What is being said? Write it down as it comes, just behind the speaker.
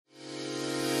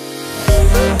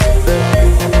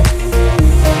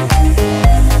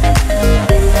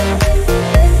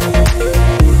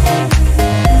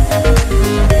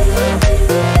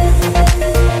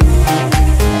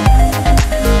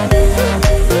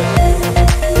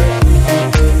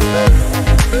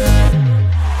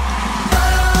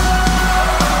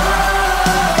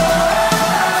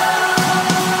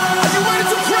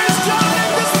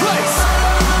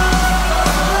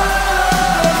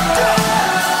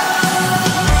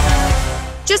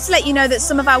Just to let you know that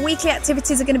some of our weekly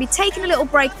activities are going to be taking a little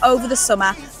break over the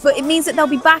summer, but it means that they'll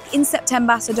be back in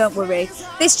September, so don't worry.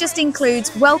 This just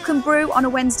includes Welcome Brew on a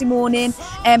Wednesday morning,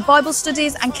 Bible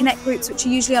studies and connect groups, which are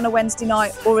usually on a Wednesday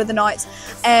night or other nights,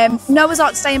 Noah's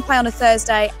Ark Stay and Play on a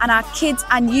Thursday, and our kids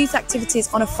and youth activities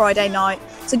on a Friday night.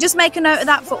 So just make a note of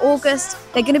that for August.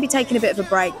 They're going to be taking a bit of a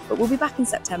break, but we'll be back in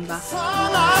September.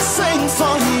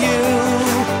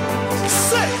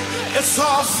 It's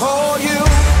all for you.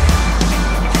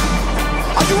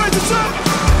 Are you ready to jump?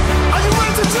 Are you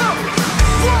ready to jump?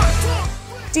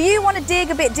 Do you want to dig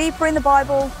a bit deeper in the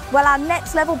Bible? Well, our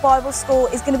Next Level Bible School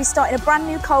is going to be starting a brand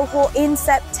new cohort in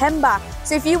September.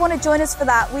 So if you want to join us for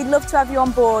that, we'd love to have you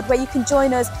on board, where you can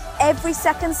join us every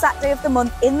second Saturday of the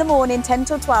month in the morning, 10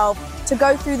 till 12, to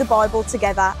go through the Bible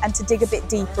together and to dig a bit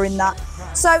deeper in that.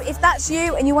 So if that's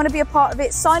you and you want to be a part of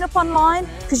it, sign up online,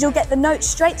 because you'll get the notes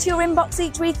straight to your inbox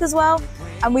each week as well.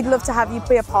 And we'd love to have you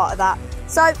be a part of that.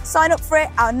 So sign up for it,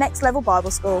 our Next Level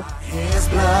Bible School. His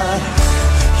blood,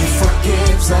 He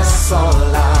forgives us all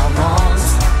our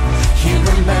wrongs. He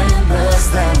remembers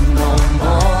them no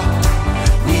more.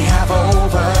 We have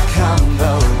overcome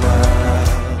the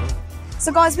world.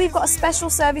 So guys, we've got a special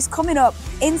service coming up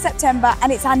in September,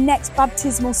 and it's our next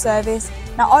baptismal service.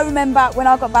 Now, I remember when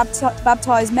I got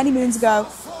baptised many moons ago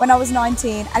when I was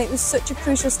 19, and it was such a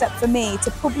crucial step for me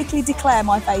to publicly declare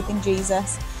my faith in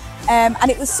Jesus. And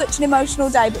it was such an emotional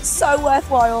day, but so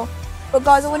worthwhile. But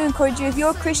guys, I want to encourage you, if you're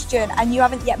a Christian and you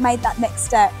haven't yet made that next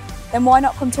step, then why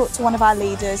not come talk to one of our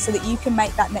leaders so that you can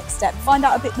make that next step, find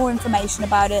out a bit more information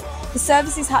about it. The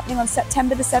service is happening on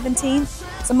September the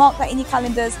 17th, so mark that in your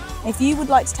calendars. And if you would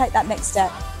like to take that next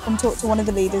step, come talk to one of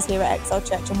the leaders here at Excel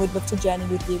Church, and we'd love to journey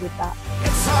with you with that.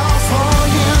 It's all for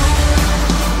you.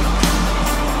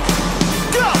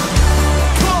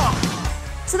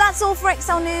 So that's all for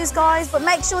Excel News, guys, but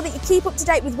make sure that you keep up to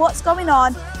date with what's going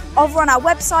on over on our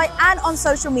website and on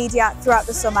social media throughout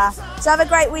the summer. So have a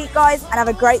great week, guys, and have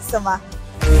a great summer.